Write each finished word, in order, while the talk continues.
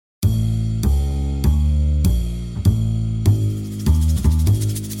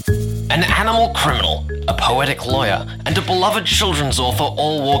An animal criminal, a poetic lawyer, and a beloved children's author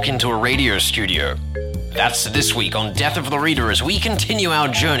all walk into a radio studio. That's this week on Death of the Reader as we continue our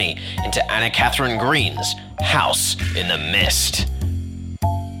journey into Anna Katharine Green's House in the Mist.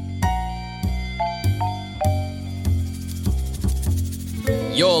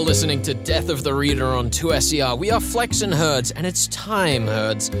 You're listening to Death of the Reader on 2SER. We are Flex and Herds, and it's time,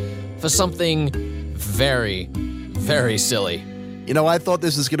 Herds, for something very, very silly. You know, I thought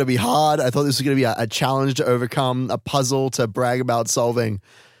this was going to be hard. I thought this was going to be a challenge to overcome, a puzzle to brag about solving.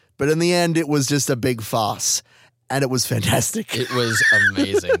 But in the end, it was just a big farce, and it was fantastic. It was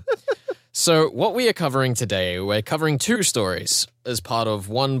amazing. So what we are covering today, we're covering two stories as part of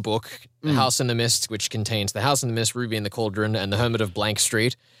one book, The House in the Mist, which contains The House in the Mist, Ruby in the Cauldron, and The Hermit of Blank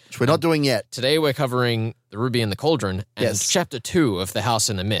Street. Which we're not doing yet. Today we're covering The Ruby in the Cauldron and Chapter 2 of The House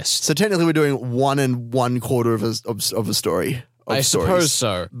in the Mist. So technically we're doing 1 1/4 of a story. I suppose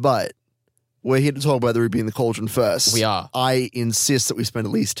so. But we're here to talk about The Ruby in the Cauldron first. We are. I insist that we spend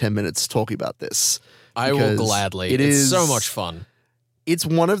at least 10 minutes talking about this. I will gladly. It's so much fun. It's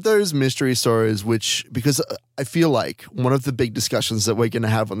one of those mystery stories because I feel like one of the big discussions that we're going to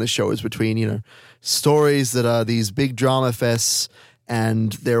have on this show is between, stories that are these big drama fests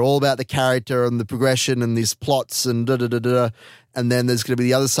and they're all about the character and the progression and these plots and da-da-da-da. And then there's going to be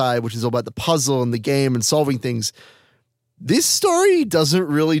the other side, which is all about the puzzle and the game and solving things. This story doesn't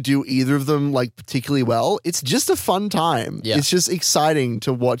really do either of them particularly well. It's just a fun time. Yeah. It's just exciting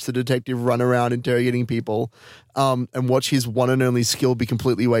to watch the detective run around interrogating people and watch his one and only skill be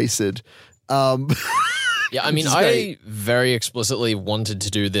completely wasted. Yeah, I mean, I very explicitly wanted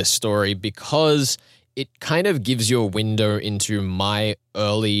to do this story because it kind of gives you a window into my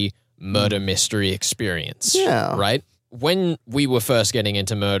early murder mystery experience. Yeah. Right? When we were first getting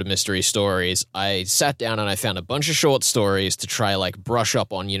into murder mystery stories, I sat down and I found a bunch of short stories to try brush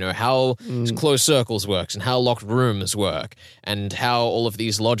up on, how closed circles works and how locked rooms work and how all of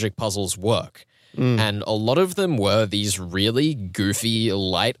these logic puzzles work. And a lot of them were these really goofy,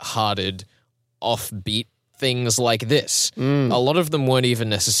 light-hearted, offbeat things like this. A lot of them weren't even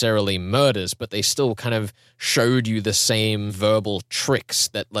necessarily murders, but they still kind of showed you the same verbal tricks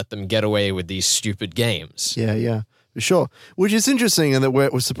that let them get away with these stupid games. Yeah. Sure, which is interesting in that we're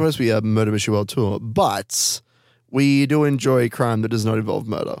supposed to be a murder mystery world tour, but we do enjoy crime that does not involve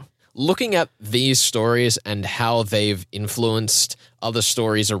murder. Looking at these stories and how they've influenced other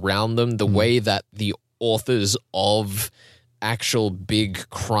stories around them, the way that the authors of actual big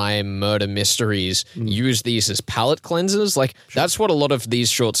crime murder mysteries use these as palate cleansers. That's what a lot of these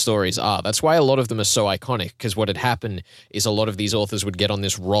short stories are. That's why a lot of them are so iconic, because what had happened is a lot of these authors would get on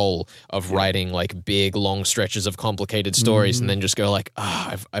this roll of writing big, long stretches of complicated stories and then just go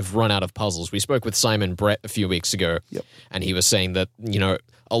I've run out of puzzles. We spoke with Simon Brett a few weeks ago and he was saying that,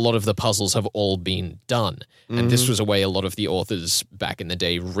 a lot of the puzzles have all been done. And this was a way a lot of the authors back in the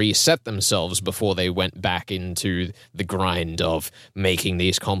day reset themselves before they went back into the grind of making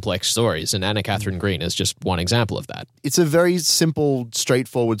these complex stories. And Anna Katharine Green is just one example of that. It's a very simple,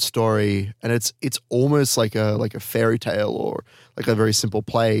 straightforward story, and it's almost like a fairy tale or a very simple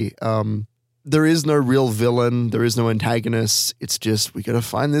play. There is no real villain. There is no antagonist. It's just, we got to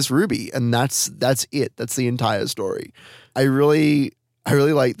find this Ruby, and that's it. That's the entire story. I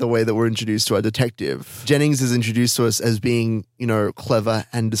really like the way that we're introduced to our detective. Jennings is introduced to us as being, clever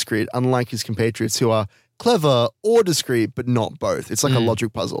and discreet, unlike his compatriots who are clever or discreet, but not both. It's like a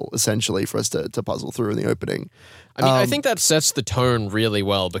logic puzzle, essentially, for us to puzzle through in the opening. I mean, I think that sets the tone really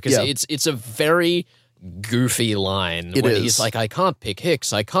well because it's a very goofy line when he's like, I can't pick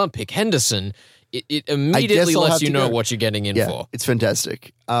Hicks, I can't pick Henderson. It immediately lets you know what you're getting in for. It's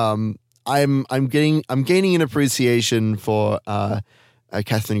fantastic. I'm gaining an appreciation for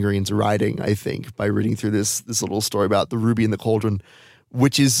Katharine Green's writing, I think, by reading through this little story about the Ruby in the Cauldron,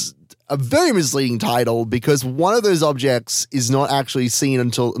 which is a very misleading title because one of those objects is not actually seen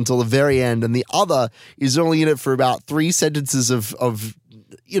until the very end, and the other is only in it for about 3 sentences of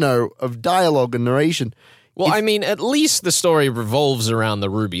dialogue and narration. Well, I mean, at least the story revolves around the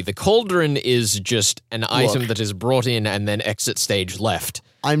Ruby. The Cauldron is just an item that is brought in and then exit stage left.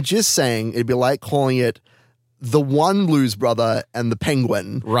 I'm just saying it'd be like calling it the One Blues Brother and the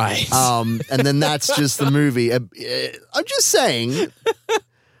Penguin. Right. And then that's just the movie. I'm just saying,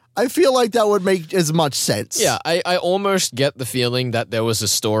 I feel like that would make as much sense. Yeah, I almost get the feeling that there was a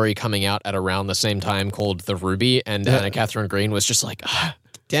story coming out at around the same time called The Ruby, and Anna Katharine Green was just like,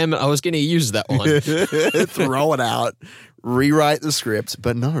 damn it, I was going to use that one. Throw it out, rewrite the script,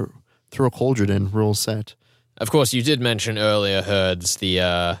 but no, throw a cauldron in, we're all set. Of course, you did mention earlier, Herds,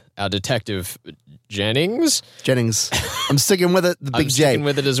 the our detective Jennings. I'm sticking with it. The Big I'm J. sticking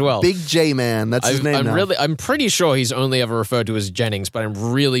with it as well. Big J man. That's his name now. I'm pretty sure he's only ever referred to as Jennings, but I'm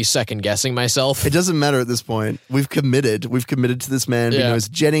really second guessing myself. It doesn't matter at this point. We've committed to this man. Yeah. You know, it's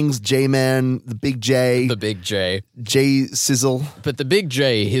Jennings, J man, the Big J, The Big J. J Sizzle. But the Big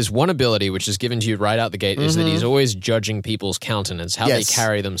J, his one ability, which is given to you right out the gate, is that he's always judging people's countenance, how Yes. they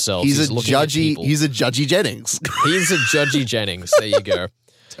carry themselves. He's a looking at judgy. people. He's a judgy Jennings. He's a judgy Jennings. There you go.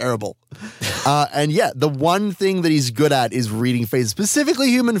 Terrible. And yeah, the one thing that he's good at is reading faces, specifically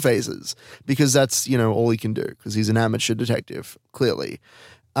human faces, because that's, you know, all he can do because he's an amateur detective, clearly.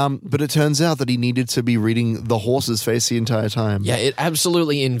 But it turns out that he needed to be reading the horse's face the entire time. Yeah, it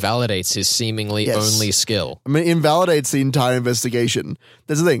absolutely invalidates his seemingly Yes. only skill. I mean, it invalidates the entire investigation.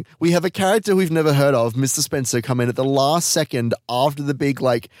 That's the thing. We have a character we've never heard of, Mr. Spencer, come in at the last second after the big,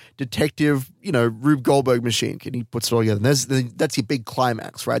 like, detective, you know, Rube Goldberg machine. And he puts it all together. And that's your big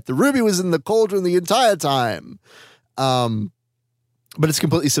climax, right? The Ruby was in the cauldron the entire time. But it's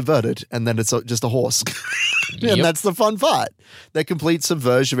completely subverted, and then it's just a horse. And Yep. that's the fun part. That complete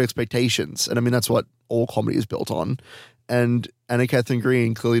subversion of expectations. And I mean, that's what all comedy is built on. And Anna Catherine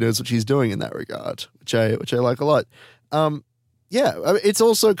Green clearly knows what she's doing in that regard, which I like a lot. Yeah, I mean, it's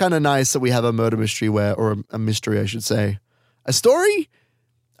also kind of nice that we have a murder mystery or a mystery, I should say. A story?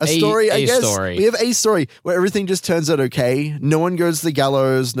 A story, I guess. Story. We have a story where everything just turns out okay. No one goes to the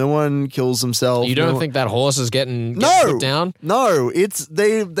gallows. No one kills himself. You don't no think that horse is getting no, put down? No, it's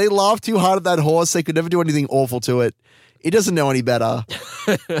they laugh too hard at that horse. They could never do anything awful to it. It doesn't know any better.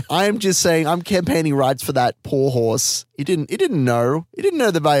 I am just saying I'm campaigning rights for that poor horse. He didn't know. He didn't know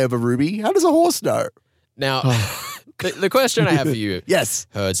the value of a ruby. How does a horse know? Now, the question I have for you, Yes.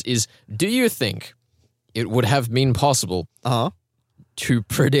 Hertz, is do you think it would have been possible Uh-huh. to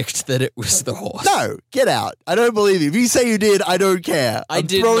predict that it was the horse? No, get out. I don't believe you. If you say you did, I don't care. I I'm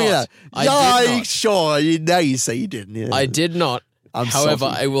did throwing it not. out. I Yeah, did not. Sure. Now you say you didn't. Yeah. I did not. I'm However,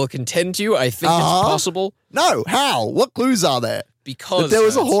 sorry. I will contend to you, I think Uh-huh. it's possible No, how? What clues are there? because That there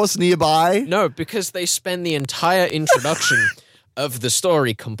was a Hertz, horse nearby? No, because they spend the entire introduction of the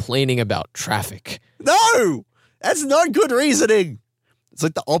story complaining about traffic. No, that's not good reasoning. It's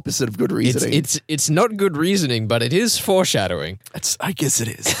like the opposite of good reasoning. It's not good reasoning, but it is foreshadowing. I guess it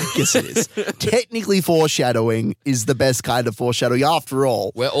is. Technically, foreshadowing is the best kind of foreshadowing after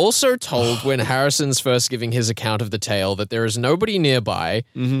all. We're also told when Harrison's first giving his account of the tale that there is nobody nearby,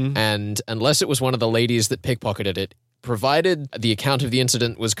 and unless it was one of the ladies that pickpocketed it, provided the account of the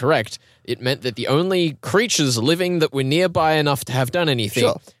incident was correct, it meant that the only creatures living that were nearby enough to have done anything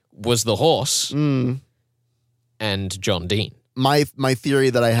Sure. was the horse and John Dean. My theory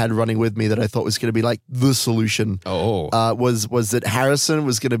that I had running with me that I thought was going to be like the solution Oh. was that Harrison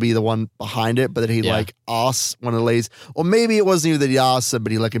was going to be the one behind it, but that he Yeah. like asked one of the ladies, or maybe it wasn't even that he asked them,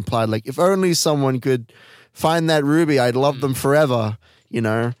 but he like implied like, if only someone could find that ruby, I'd love them forever, you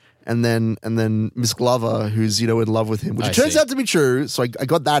know. And then Miss Glover, who's, you know, in love with him, which I turns see. out to be true. So I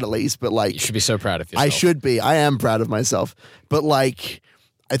got that at least, but like You should be so proud of yourself. I should be. I am proud of myself. But like,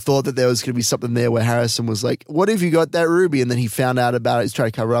 I thought that there was going to be something there where Harrison was like, what if you got that ruby? And then he found out about it. He's trying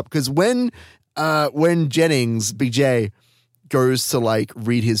to cover up. Because when Jennings, Big J, goes to like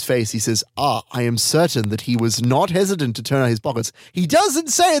read his face, he says, I am certain that he was not hesitant to turn out his pockets. He doesn't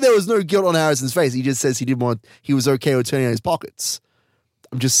say there was no guilt on Harrison's face. He just says he was okay with turning out his pockets.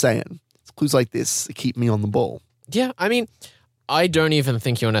 I'm just saying. It's clues like this that keep me on the ball. Yeah, I mean, I don't even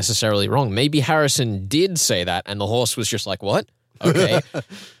think you're necessarily wrong. Maybe Harrison did say that and the horse was just like, what? Okay.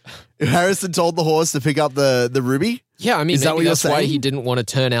 If Harrison told the horse to pick up the ruby? Yeah, I mean, Is that maybe what you're that's why saying? he didn't want to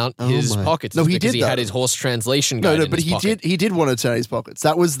turn out Oh his my. pockets. No, is he because did, he had though. his horse translation guide No, in but his he pocket. did want to turn out his pockets.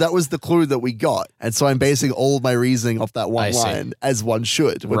 That was the clue that we got. And so I'm basing all of my reasoning off that I one see. line, as one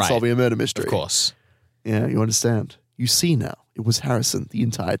should when Right. solving a murder mystery. Of course. Yeah, you understand. You see now. It was Harrison the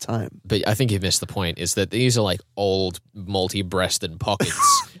entire time. But I think you missed the point, is that these are like old multi-breasted pockets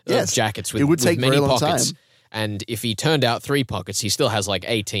Yes. of jackets with, It would with take many very long pockets. time. And if he turned out 3 pockets, he still has like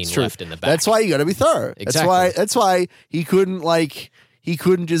 18 True. left in the back. That's why you got to be thorough. Exactly. That's why he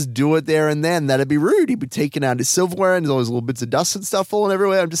couldn't just do it there and then. That'd be rude. He'd be taking out his silverware and there's always little bits of dust and stuff falling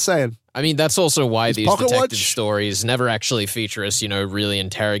everywhere. I'm just saying. I mean, that's also why these pocket detective watch? stories never actually feature us, really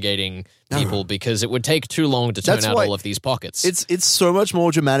interrogating people because it would take too long to turn That's out why all of these pockets. It's so much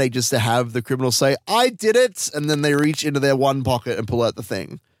more dramatic just to have the criminal say, I did it, and then they reach into their one pocket and pull out the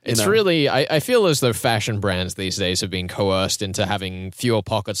thing. you It's know? really, I feel as though fashion brands these days have been coerced into having fewer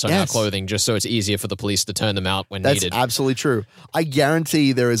pockets on our Yes. clothing just so it's easier for the police to turn them out when That's needed. absolutely true. I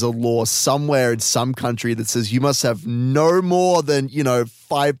guarantee there is a law somewhere in some country that says you must have no more than,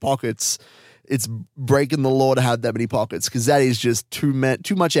 5 pockets. it's breaking the law to have that many pockets because that is just too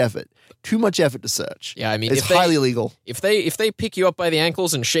much effort. Too much effort to search. Yeah, I mean, it's highly illegal. If they pick you up by the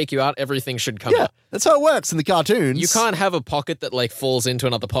ankles and shake you out, everything should come Yeah, out. that's how it works in the cartoons. You can't have a pocket that like falls into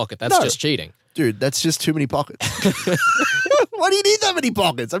another pocket. That's No. just cheating. Dude, that's just too many pockets. Why do you need that many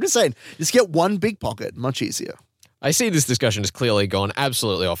pockets? I'm just saying, just get one big pocket. Much easier. I see this discussion has clearly gone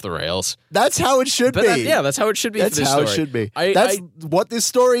absolutely off the rails. That's how it should But be. that's how it should be That's for this how story. it should be. I- That's what this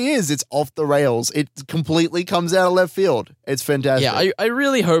story is. It's off the rails. It completely comes out of left field. It's fantastic. Yeah, I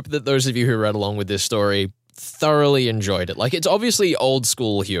really hope that those of you who read along with this story thoroughly enjoyed it. Like, it's obviously old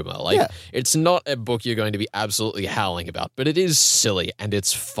school humor. Like, Yeah. it's not a book you're going to be absolutely howling about, but it is silly and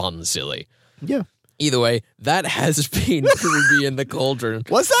it's fun silly. Yeah. Either way, that has been Ruby in the Cauldron.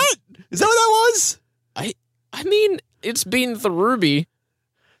 What's that? Is that what that was? I mean, it's been the Ruby.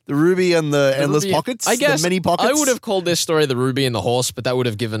 The ruby and the endless Ruby- pockets? I guess the many pockets? I would have called this story the Ruby and the Horse, but that would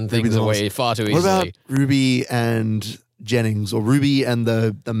have given things and the away Horse. far too What easily. about Ruby and Jennings or Ruby and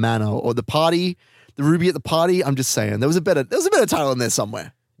the manor or the party? The Ruby at the party? I'm just saying. There was a better title in there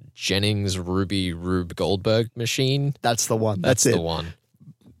somewhere. Jennings Ruby Rube Goldberg machine? That's the one. That's it. the one.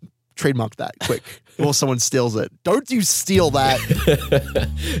 Trademark that quick before someone steals it. Don't you steal that.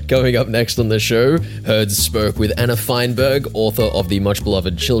 Coming up next on the show, Herds spoke with Anna Feinberg, author of the much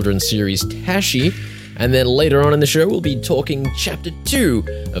beloved children's series Tashi. And then later on in the show, we'll be talking Chapter 2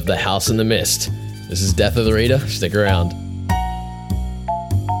 of The House in the Mist. This is Death of the Reader. Stick around.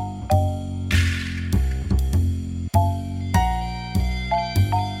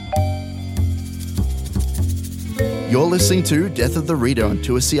 You're listening to Death of the Reader on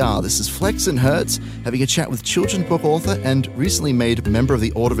 2SCR. This is Flex and Hertz having a chat with children's book author and recently made member of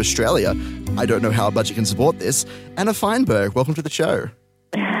the Order of Australia. I don't know how a budget can support this. Anna Feinberg, welcome to the show.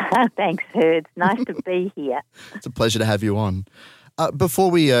 Thanks, Herds. Nice to be here. It's a pleasure to have you on. Before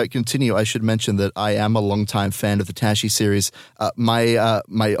we continue, I should mention that I am a longtime fan of the Tashi series. My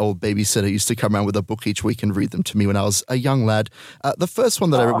old babysitter used to come around with a book each week and read them to me when I was a young lad. The first one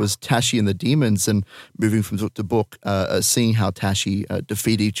that I read was Tashi and the Demons, and moving from book to book, seeing how Tashi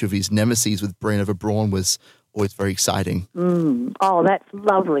defeat each of his nemesis with Brain over Brawn was always very exciting. Oh, that's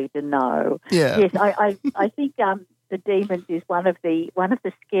lovely to know. Yeah. Yes, I think the Demons is one of the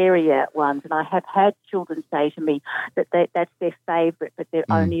scarier ones, and I have had children say to me that that's their favourite, but they're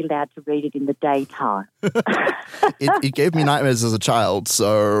only allowed to read it in the daytime. It gave me nightmares as a child,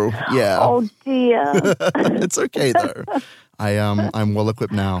 so yeah. Oh dear. It's okay though. I'm well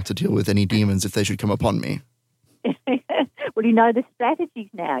equipped now to deal with any demons if they should come upon me. Well, you know the strategies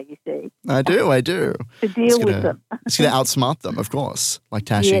now, you see, I do. to deal with them. It's going to outsmart them, of course, like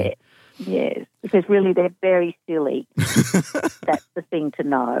Tashi. Yeah. Yes, because really they're very silly. That's the thing to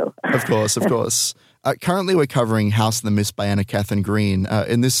know. Of course. Currently, we're covering House in the Mist by Anna Catherine Green.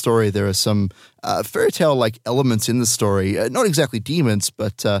 In this story, there are some fairy tale-like elements in the story. Not exactly demons,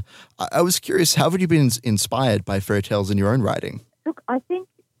 but I was curious, how have you been inspired by fairy tales in your own writing? Look, I think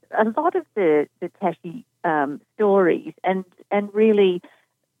a lot of the Tashi stories, and really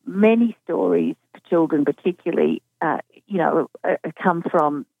many stories for children particularly, come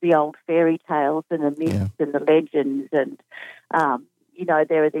from the old fairy tales and the myths and the legends, and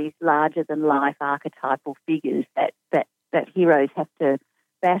there are these larger than life archetypal figures that heroes have to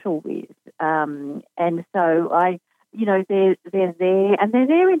battle with, and so they're there, and they're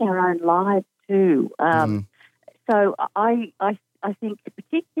there in our own lives too. So I think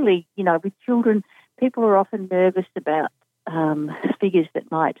particularly with children, people are often nervous about figures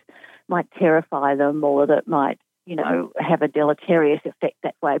that might terrify them or that might have a deleterious effect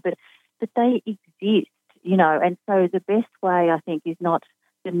that way, but they exist, and so the best way, I think, is not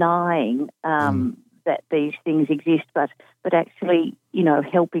denying that these things exist, but actually,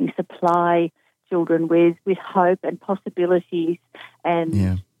 helping supply children with hope and possibilities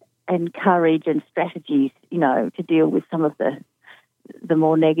and courage and strategies, to deal with some of the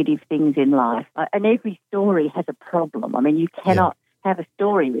more negative things in life. And every story has a problem. I mean, you cannot have a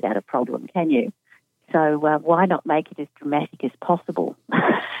story without a problem, can you? So why not make it as dramatic as possible?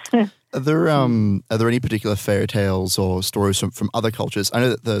 Are there any particular fairy tales or stories from other cultures? I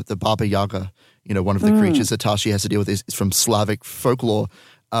know that the Baba Yaga, one of the creatures that Tashi has to deal with is from Slavic folklore.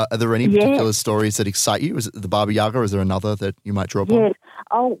 Are there any particular stories that excite you? Is it the Baba Yaga, or is there another that you might draw upon? Yes.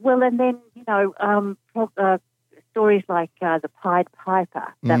 Oh, well, and then, stories like the Pied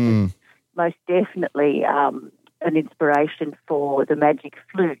Piper. That was most definitely an inspiration for the Magic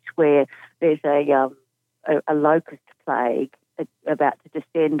Flute, where there's a locust plague about to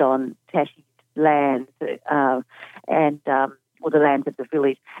descend on Tashi's lands, or the lands of the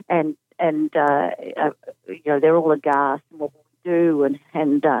village, and they're all aghast and what we do, and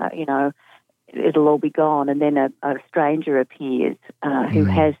it'll all be gone, and then a stranger appears who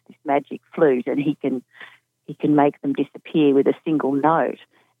has this magic flute, and he can make them disappear with a single note.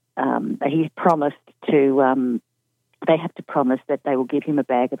 He's promised to. They have to promise that they will give him a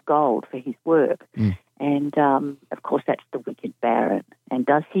bag of gold for his work, and of course that's the wicked Baron. And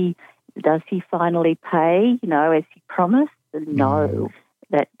does he finally pay? As he promised? No.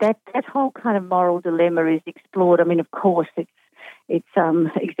 That whole kind of moral dilemma is explored. I mean, of course, it's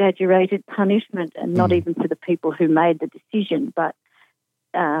exaggerated punishment, and not even for the people who made the decision, but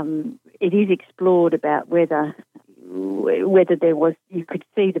it is explored about whether there was, you could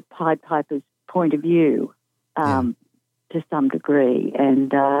see the Pied Piper's point of view to some degree,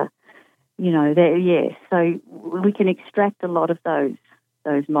 and so we can extract a lot of those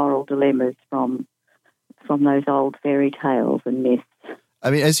moral dilemmas from those old fairy tales and myths. I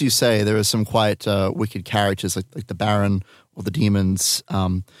mean, as you say, there are some quite wicked characters like the Baron or the demons.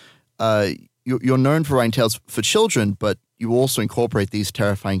 You're known for writing tales for children, but you also incorporate these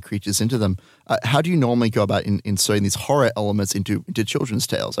terrifying creatures into them. How do you normally go about inserting these horror elements into children's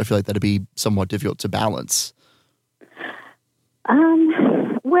tales? I feel like that'd be somewhat difficult to balance.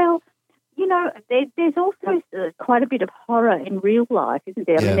 Well, there's also quite a bit of horror in real life, isn't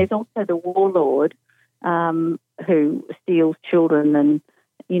there? I mean, there's also the warlord who steals children and,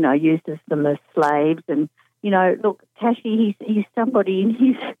 uses them as slaves. And, look, Tashi, he's somebody in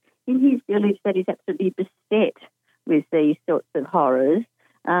his village that is absolutely beset with these sorts of horrors.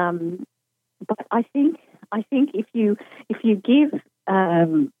 But I think if you give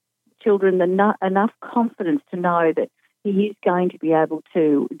children enough confidence to know that he is going to be able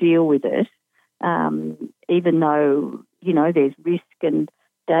to deal with it, even though, there's risk and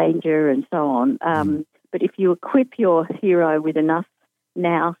danger and so on. But if you equip your hero with enough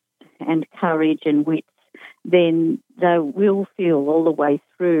nous and courage and wits, then they will feel all the way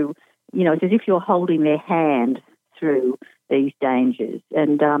through, it's as if you're holding their hand through these dangers.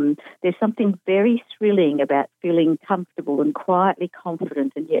 And there's something very thrilling about feeling comfortable and quietly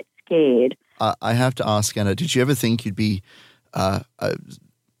confident and yet scared. I have to ask, Anna, did you ever think you'd be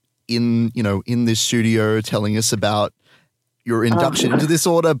in this studio telling us about your induction into this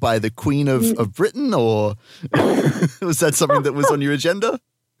order by the Queen of Britain, or was that something that was on your agenda?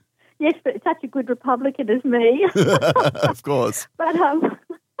 Yes, but such a good Republican as me. Of course. But no,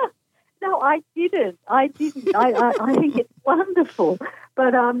 I didn't. I think it's wonderful.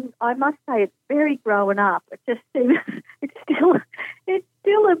 But I must say it's very grown up. It just seems it's still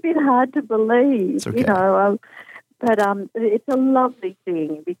a bit hard to believe, it's okay. But it's a lovely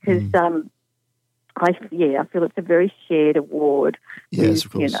thing because I feel it's a very shared award. Yes, with,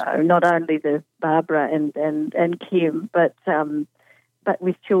 of course. Not only the Barbara and Kim, but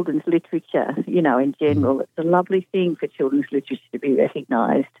with children's literature, in general. It's a lovely thing for children's literature to be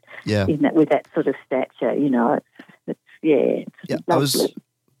recognised with that sort of stature, It's lovely.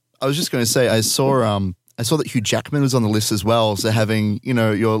 I was just going to say, I saw that Hugh Jackman was on the list as well. So having,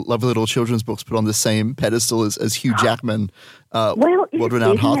 your lovely little children's books put on the same pedestal as Hugh Jackman,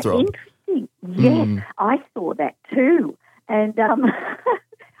 world-renowned heartthrob. Interesting? Yes, I saw that too. And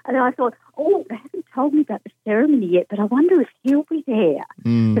and I thought, they haven't told me about the ceremony yet, but I wonder if he'll be there.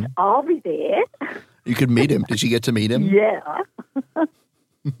 But I'll be there. You could meet him. Did you get to meet him? Yeah.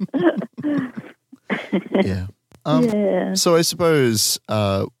 Yeah. So I suppose,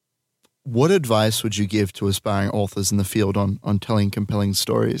 what advice would you give to aspiring authors in the field on telling compelling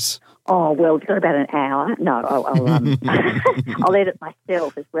stories? Oh, well, we've got about an hour. No, I'll edit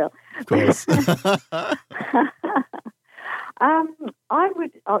myself as well. Of course. I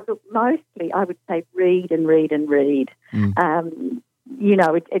would say read and read and read. I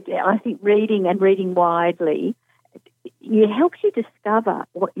think reading and reading widely, it helps you discover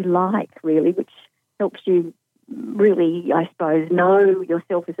what you like, really, which helps you really, I suppose, know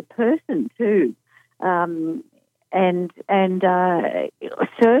yourself as a person too, and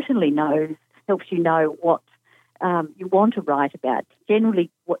certainly helps you know what you want to write about. Generally,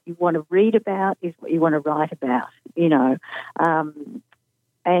 what you want to read about is what you want to write about,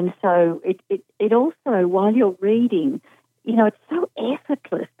 and so it also, while you're reading, it's so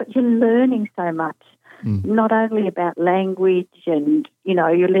effortless, but you're learning so much, not only about language and,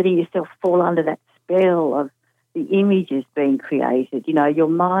 you're letting yourself fall under that spell of the images being created. Your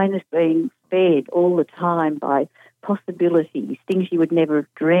mind is being fed all the time by possibilities, things you would never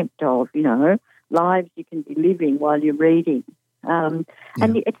have dreamt of, lives you can be living while you're reading. And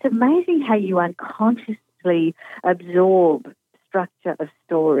it's amazing how you unconsciously absorb structure of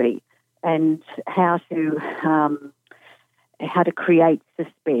story and how to create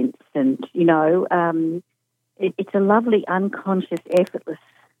suspense. And, it's a lovely, unconscious, effortless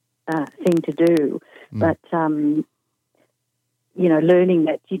thing to do. But learning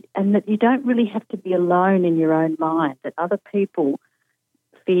that you don't really have to be alone in your own mind. That other people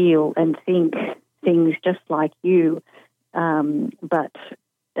feel and think things just like you, and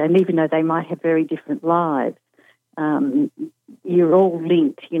even though they might have very different lives, you're all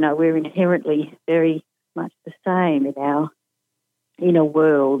linked. We're inherently very much the same in our inner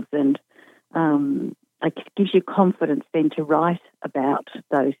worlds, and it gives you confidence then to write about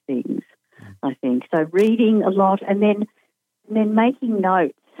those things, I think. So reading a lot and then making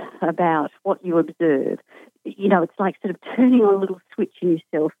notes about what you observe. It's like sort of turning on a little switch in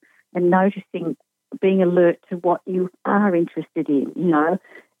yourself and noticing, being alert to what you are interested in,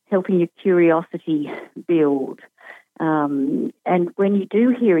 helping your curiosity build. And when you do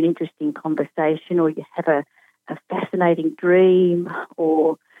hear an interesting conversation, or you have a fascinating dream,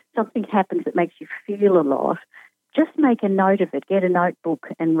 or something happens that makes you feel a lot, just make a note of it. Get a notebook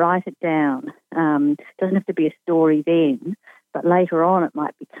and write it down. It doesn't have to be a story then, but later on it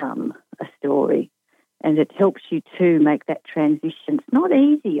might become a story. And it helps you to make that transition. It's not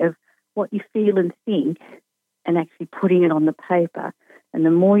easy of what you feel and think and actually putting it on the paper. And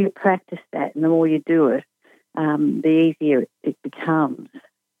the more you practice that and the more you do it, the easier it becomes.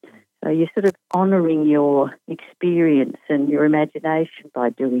 So you're sort of honouring your experience and your imagination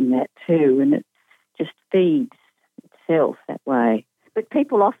by doing that too, and it just feeds itself that way. But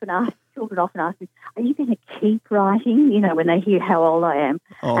children often ask me, are you going to keep writing, when they hear how old I am?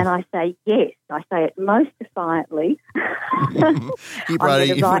 Oh. And I say, yes. I say it most defiantly. Keep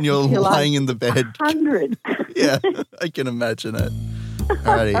writing even when you're lying in the bed. 100. Yeah, I can imagine it.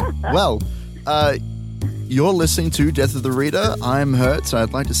 Alrighty. Well, you're listening to Death of the Reader. I'm Hurt, so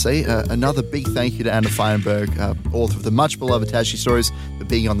I'd like to say another big thank you to Anna Feinberg, author of the much-beloved Tashi stories, for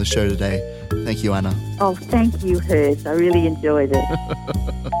being on the show today. Thank you, Anna. Oh, thank you, Hurt. I really enjoyed it.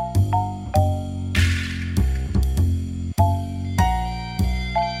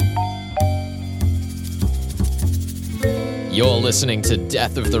 You're listening to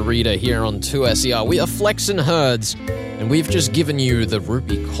Death of the Reader here on 2SER. We are Flex and Herds, and we've just given you the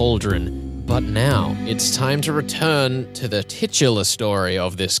Rupee Cauldron. But now it's time to return to the titular story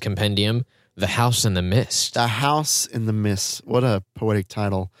of this compendium, The House in the Mist. The House in the Mist. What a poetic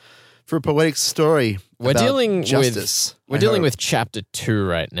title for a poetic story. We're dealing justice. We're dealing with chapter 2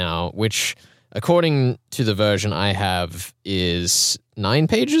 right now, which, according to the version I have, is 9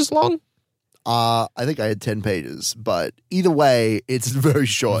 pages long. I think I had 10 pages, but either way, it's very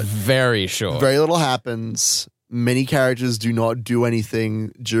short. Very short. Very little happens. Many characters do not do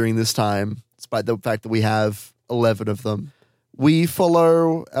anything during this time, despite the fact that we have 11 of them. We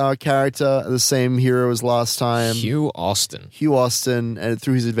follow our character, the same hero as last time. Hugh Austin. Hugh Austin, and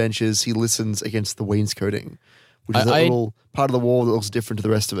through his adventures, he listens against the wainscoting, which is a little part of the wall that looks different to the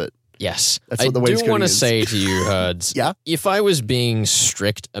rest of it. Yes. That's what the wainscoting is. I do want to say to you, Herds, yeah? If I was being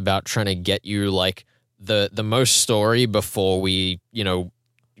strict about trying to get you, like, the most story before we,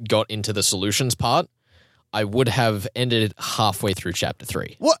 got into the solutions part, I would have ended halfway through chapter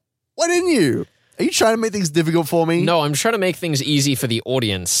 3. What? Why didn't you? Are you trying to make things difficult for me? No, I'm trying to make things easy for the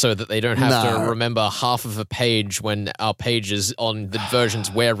audience so that they don't have to remember half of a page when our pages on the versions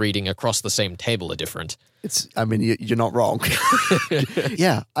we're reading across the same table are different. You're not wrong.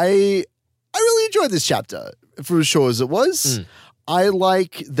 Yeah, I really enjoyed this chapter, for as short as it was. I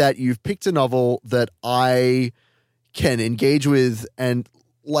like that you've picked a novel that I can engage with, and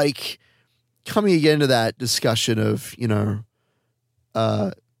like coming again to that discussion of,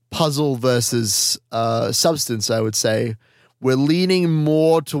 puzzle versus substance, I would say, we're leaning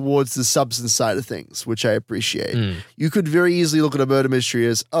more towards the substance side of things, which I appreciate. You could very easily look at a murder mystery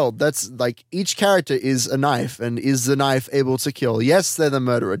as, that's like each character is a knife, and is the knife able to kill? Yes, they're the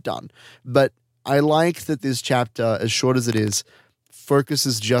murderer, done. But I like that this chapter, as short as it is,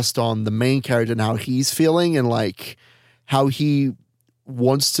 focuses just on the main character and how he's feeling, and like how he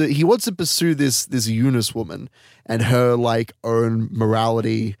wants to pursue this Eunice woman and her like own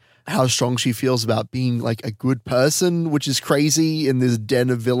morality, how strong she feels about being like a good person, which is crazy in this den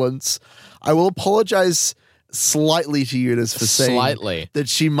of villains. I will apologize slightly to Eunice for saying that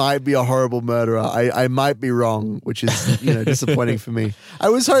she might be a horrible murderer. I might be wrong, which is disappointing for me.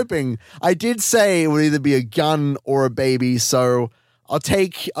 I did say it would either be a gun or a baby, so I'll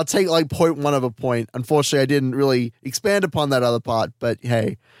take like 0.1 of a point. Unfortunately, I didn't really expand upon that other part, but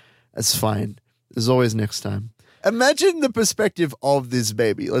hey, that's fine. There's always next time. Imagine the perspective of this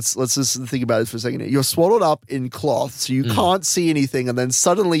baby. Let's just think about this for a second. You're swaddled up in cloth, so you can't see anything, and then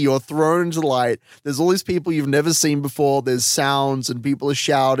suddenly you're thrown into light. There's all these people you've never seen before. There's sounds, and people are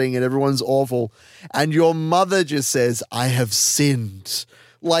shouting, and everyone's awful. And your mother just says, "I have sinned."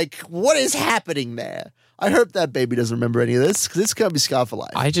 Like, what is happening there? I hope that baby doesn't remember any of this, because it's going to be scarred for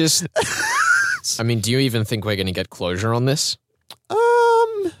life. I mean, do you even think we're going to get closure on this?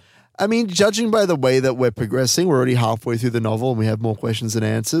 I mean, judging by the way that we're progressing, we're already halfway through the novel and we have more questions than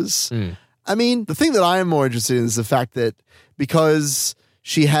answers. I mean, the thing that I am more interested in is the fact that because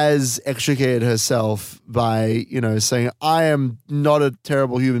she has extricated herself by, saying, I am not a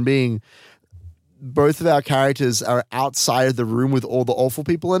terrible human being, both of our characters are outside of the room with all the awful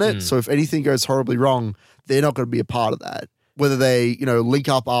people in it. So if anything goes horribly wrong, they're not going to be a part of that. Whether they, link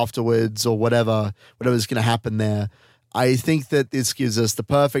up afterwards or whatever's going to happen there. I think that this gives us the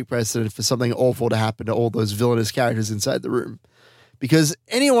perfect precedent for something awful to happen to all those villainous characters inside the room. Because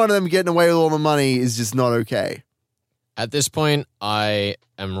any one of them getting away with all the money is just not okay. At this point, I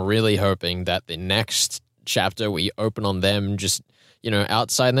am really hoping that the next chapter we open on them just,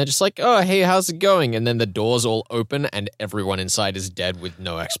 outside, and they're just like, oh, hey, how's it going? And then the doors all open and everyone inside is dead with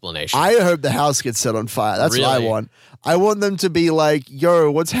no explanation. I hope the house gets set on fire. That's what I want. I want them to be like, yo,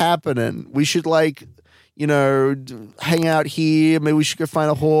 what's happening? We should hang out here. Maybe we should go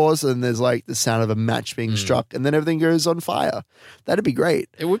find a horse. And there's like the sound of a match being struck and then everything goes on fire. That'd be great.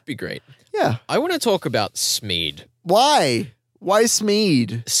 It would be great. Yeah. I want to talk about Smeed. Why? Why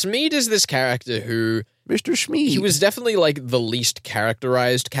Smeed? Smeed is this character who... Mr. Smeed. He was definitely like the least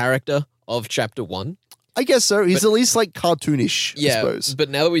characterized character of Chapter 1. I guess so. He's at least like cartoonish, I suppose. But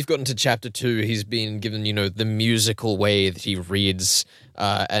now that we've gotten to Chapter 2, he's been given, the musical way that he reads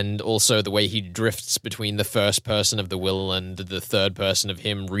and also the way he drifts between the first person of the will and the third person of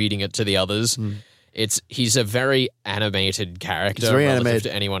him reading it to the others. He's a very animated character relative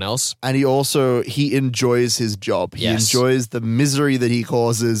to anyone else. And he enjoys his job. He enjoys the misery that he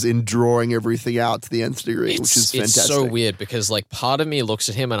causes in drawing everything out to the nth degree, which is fantastic. It's so weird because like part of me looks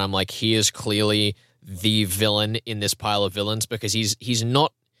at him and I'm like, he is clearly the villain in this pile of villains because he's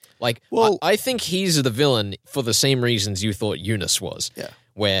not like, I think he's the villain for the same reasons you thought Eunice was. Yeah.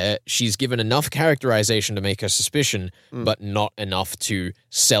 Where she's given enough characterization to make her suspicion, but not enough to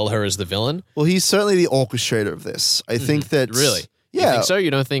sell her as the villain. Well, he's certainly the orchestrator of this. I think that... Really? Yeah. You think so?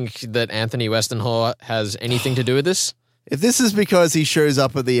 You don't think that Anthony Westenhall has anything to do with this? If this is because he shows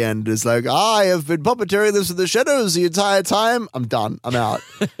up at the end, is like, I have been puppeteering this with the shadows the entire time, I'm done. I'm out.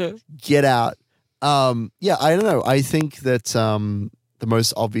 Get out. Yeah, I don't know. I think that the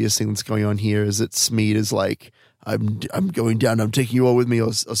most obvious thing that's going on here is that Smeed is like, I'm going down, I'm taking you all with me,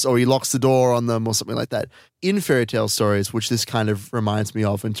 or he locks the door on them or something like that. In fairy tale stories, which this kind of reminds me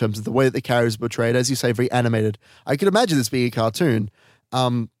of in terms of the way that the characters are portrayed, as you say, very animated. I could imagine this being a cartoon.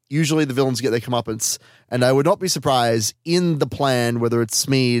 Usually the villains get their comeuppance, and I would not be surprised in the plan, whether it's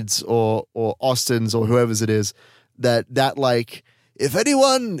Smeed's or Austen's or whoever's it is, that like, if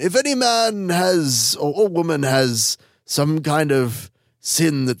any man has or woman has some kind of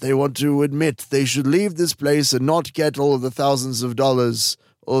sin that they want to admit, they should leave this place and not get all of the thousands of dollars,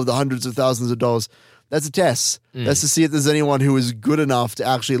 all of the hundreds of thousands of dollars. That's a test. That's to see if there's anyone who is good enough to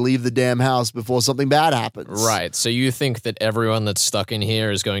actually leave the damn house before something bad happens. Right. So you think that everyone that's stuck in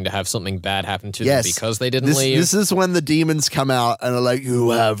here is going to have something bad happen to them because they didn't leave? This is when the demons come out and are like,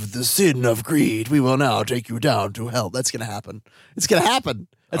 you have the sin of greed. We will now take you down to hell. That's going to happen. It's going to happen.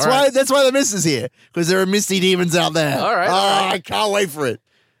 That's why the mist is here, because there are misty demons out there. All right. I can't wait for it.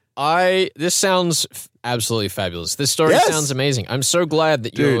 This sounds absolutely fabulous. This story sounds amazing. I'm so glad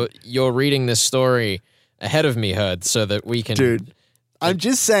that you're reading this story ahead of me, Herd, so that we can... Dude, I'm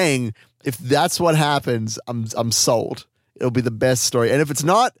just saying, if that's what happens, I'm sold. It'll be the best story. And if it's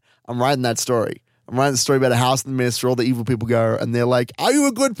not, I'm writing that story. I'm writing the story about a house in the mist where all the evil people go, and they're like, are you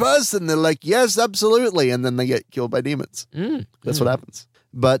a good person? They're like, yes, absolutely. And then they get killed by demons. That's what happens.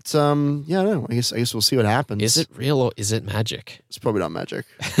 But, I don't know. I guess we'll see what happens. Is it real or is it magic? It's probably not magic.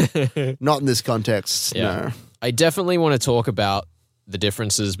 Not in this context, no. I definitely want to talk about the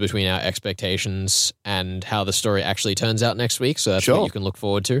differences between our expectations and how the story actually turns out next week, so that's what you can look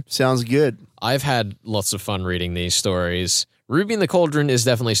forward to. Sounds good. I've had lots of fun reading these stories. Ruby and the Cauldron is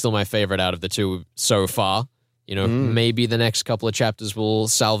definitely still my favorite out of the two so far. Maybe the next couple of chapters will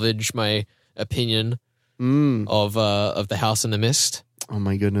salvage my opinion of the House in the Mist. Oh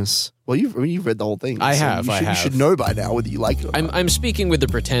my goodness! Well, you've read the whole thing. I have. You should know by now whether you like it or not. I'm speaking with the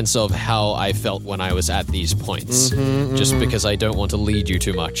pretense of how I felt when I was at these points, just because I don't want to lead you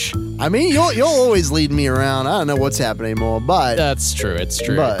too much. I mean, you'll always lead me around. I don't know what's happening more, but that's true. It's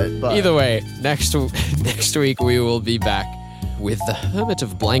true. But either way, next week we will be back with The Hermit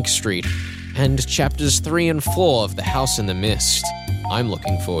of Blank Street and chapters 3 and 4 of The House in the Mist. I'm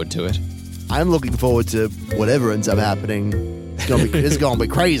looking forward to it. I'm looking forward to whatever ends up happening. It's gonna be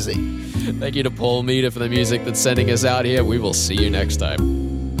crazy. Thank you to Paul Meter for the music that's sending us out here. We will see you next time.